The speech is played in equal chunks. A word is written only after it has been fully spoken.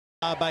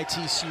By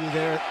TCU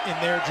there in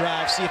their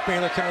drive. See if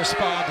Baylor can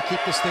respond to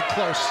keep this thing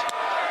close.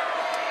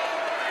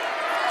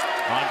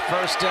 On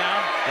first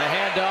down, the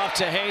handoff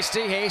to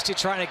Hasty. Hasty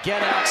trying to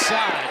get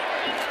outside.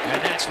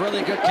 And that's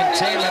really good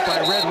containment by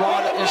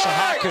Redwan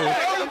Ishahaku,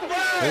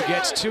 who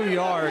gets 2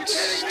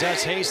 yards,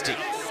 does Hasty.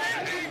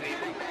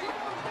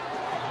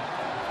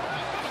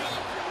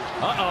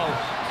 Uh-oh.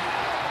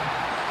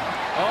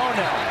 Oh,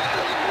 no.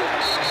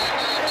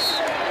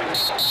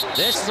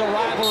 This is a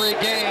rivalry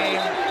game.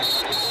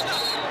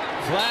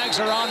 Flags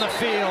are on the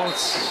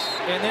fields,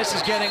 and this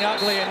is getting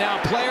ugly, and now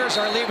players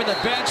are leaving the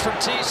bench from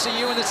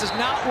TCU, and this is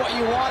not what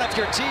you want if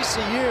you're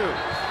TCU.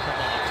 Come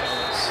on,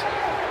 fellas.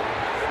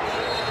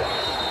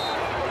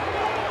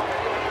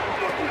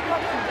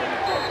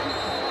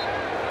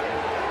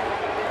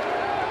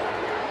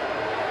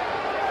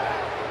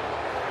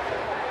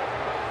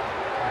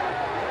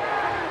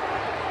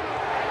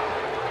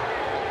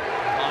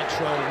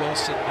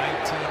 Wilson,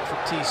 19 from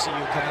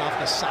TCU, coming off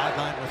the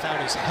sideline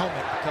without his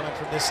helmet, coming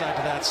from this side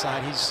to that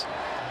side.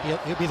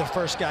 He'll be the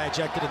first guy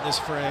ejected in this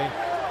fray.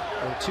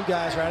 There were 2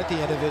 guys right at the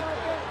end of it.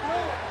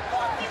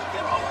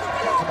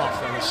 Come on,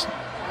 fellas.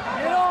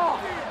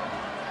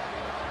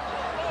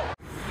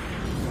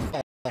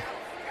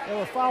 There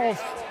were fouls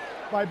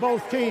by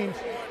both teams.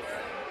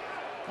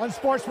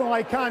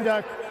 Unsportsmanlike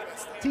conduct.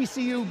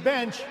 TCU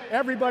bench,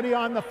 everybody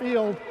on the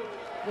field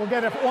will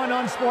get one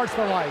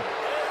unsportsmanlike.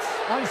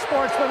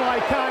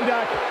 Unsportsmanlike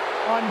conduct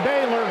on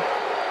Baylor.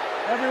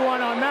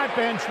 Everyone on that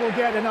bench will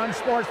get an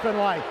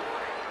unsportsmanlike.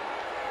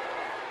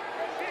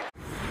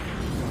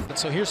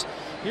 So here's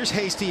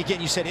Hasty again.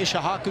 You said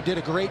Ishahaku did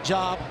a great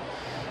job.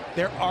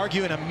 They're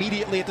arguing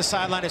immediately at the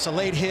sideline. It's a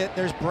late hit.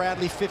 There's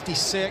Bradley,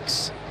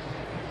 56,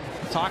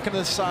 talking to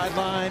the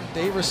sideline.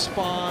 They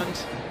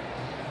respond.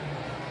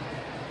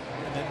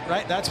 And then,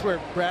 right, that's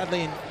where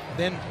Bradley and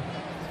then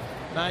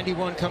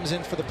 91 comes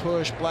in for the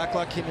push.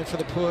 Blacklock came in for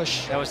the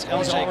push. That was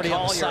already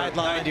on the Collier,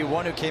 sideline.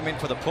 91, who came in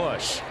for the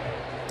push.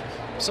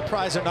 I'm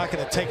surprised they're not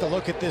going to take a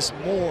look at this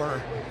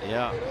more.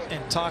 Yeah.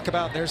 And talk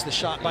about, there's the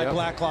shot by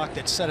Blacklock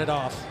that set it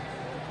off.